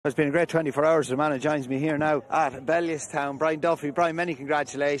It's been a great 24 hours. The man who joins me here now at Bellewstown, Brian Duffy. Brian, many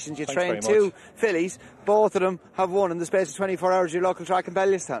congratulations. You trained two fillies. Both of them have won in the space of 24 hours at your local track in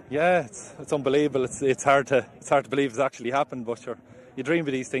Bellewstown. Yeah, it's unbelievable. It's hard to believe it's actually happened, but you dream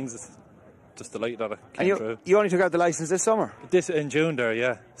of these things. It's just delighted that it came through. You only took out the licence this summer? This in June there,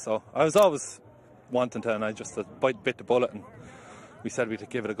 yeah. So I was always wanting to, and I just bit the bullet, and we said we'd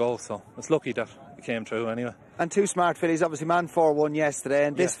give it a go, so it's lucky that it came through anyway. And two smart fillies, obviously Man 4 won yesterday,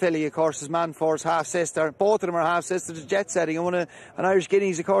 and this filly, of course, is Man 4's half-sister. Both of them are half-sisters, jet setting, and won an Irish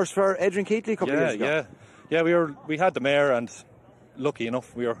Guineas, of course, for Adrian Keatley a couple of years ago. Yeah, we had the mare, and lucky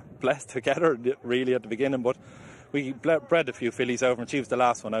enough, we were blessed to get her really at the beginning, but we bred a few fillies over, and she was the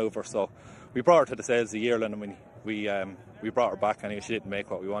last one over, so we brought her to the sales a yearling, and we brought her back anyway. She didn't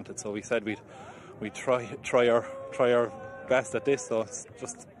make what we wanted, so we said we'd try our best at this, so it's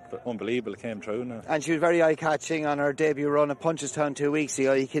just unbelievable it came through now. And she was very eye-catching on her debut run at Punchestown 2 weeks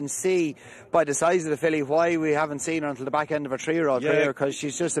ago. You can see by the size of the filly why we haven't seen her until the back end of her 3-year-old career, because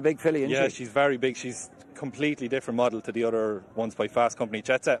she's just a big filly, isn't she? Yeah, she's very big. She's completely different model to the other ones by Fast Company.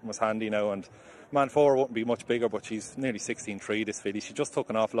 Jet Setting was handy now, and Man 4 wouldn't be much bigger, but she's nearly 16.3, this filly. She just took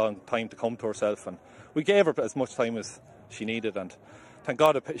an awful long time to come to herself, and we gave her as much time as she needed, and thank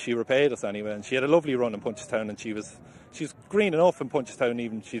God she repaid us anyway. And she had a lovely run in Punchestown, and she's green enough in Punchestown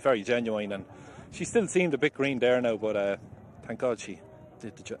even. She's very genuine, and she still seemed a bit green there now, but thank God she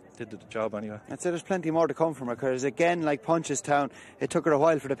did the job anyway. I'd say there's plenty more to come from her, because again, like Punchestown, it took her a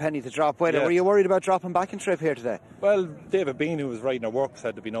while for the penny to drop with her. Were you worried about dropping back in trip here today? Well, David Bean, who was riding her work,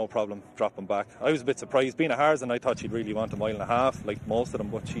 said there'd be no problem dropping back. I was a bit surprised. Being a Harzen, I thought she'd really want 1.5 miles like most of them,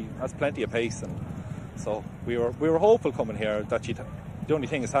 but she has plenty of pace, and so we were hopeful coming here that she'd. The only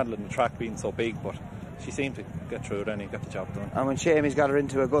thing is handling the track being so big, but she seemed to get through it and get the job done. And when Shamey's got her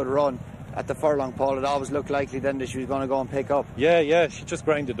into a good run at the furlong pole, it always looked likely then that she was going to go and pick up. Yeah, she just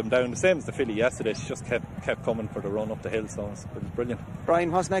grinded them down, the same as the filly yesterday. She just kept coming for the run up the hill, so it was brilliant.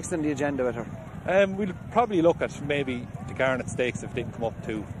 Brian, what's next on the agenda with her? We'll probably look at maybe the Garnet Stakes if it didn't come up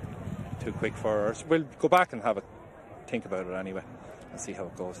too quick for her. We'll go back and have a think about it anyway and see how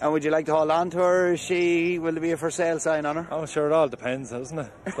it goes. And would you like to hold on to her? Will there be a for sale sign on her? Oh, sure, it all depends, doesn't it?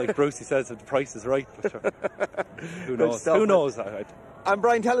 It's like Brucey says, if the price is right. But sure. Who knows? Who knows? And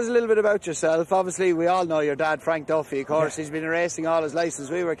Brian, tell us a little bit about yourself. Obviously, we all know your dad, Frank Duffy. Of course, he's been racing all his life since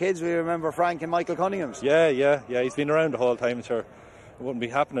we were kids. We remember Frank and Michael Cunningham's. Yeah. He's been around the whole time. Sure, it wouldn't be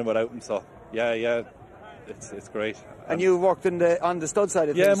happening without him. So, yeah. It's great. And you worked on the stud side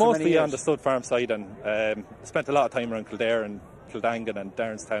of things? Yeah, mostly on the stud farm side, and spent a lot of time around Kildare and Kildangan and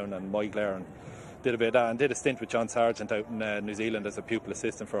Darrenstown and Moyglare, and did a bit of that, and did a stint with John Sargent out in New Zealand as a pupil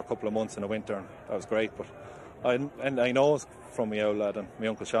assistant for a couple of months in the winter, and that was great. But I know from my old lad and my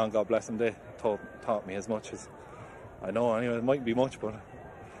Uncle Sean, God bless him, they taught me as much as I know anyway. It mightn't be much, but...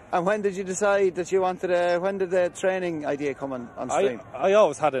 And when did you decide that you wanted when did the training idea come on stream? I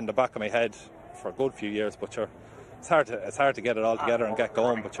always had it in the back of my head for a good few years, but sure, it's hard to get it all together and get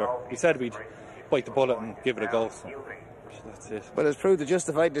going, but sure, we said we'd bite the bullet and give it a go, so that's it. Well, it's proved a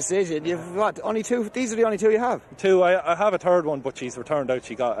justified decision. You've got only two. These are the only two you have. Two. I have a third one, but she's returned out.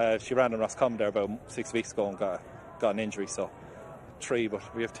 She ran in Roscommon there about 6 weeks ago and got an injury, so 3,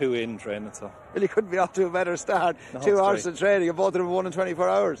 but we have 2 in training, so... Well, you couldn't be off to a better start. No, 2 hours of training, and both of them won in 24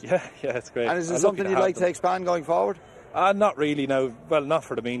 hours. Yeah, it's great. And is it something you'd like to expand going forward? Not really, no. Well, not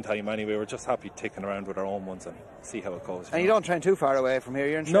for the meantime anyway. We're just happy ticking around with our own ones and see how it goes. And you don't train too far away from here?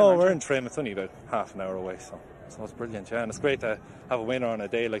 You're in Trim? No, we're in Trim. It's only about half an hour away, so it's brilliant, yeah. And it's great to have a winner on a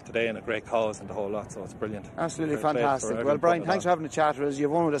day like today and a great cause and the whole lot, so it's brilliant. Absolutely fantastic. Well, Brian, thanks for having a chat with us.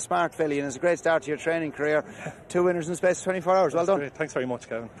 You've won with a smart filly, and it's a great start to your training career. 2 winners in the space of 24 hours. Well done. Great. Thanks very much,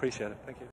 Kevin. Appreciate it. Thank you.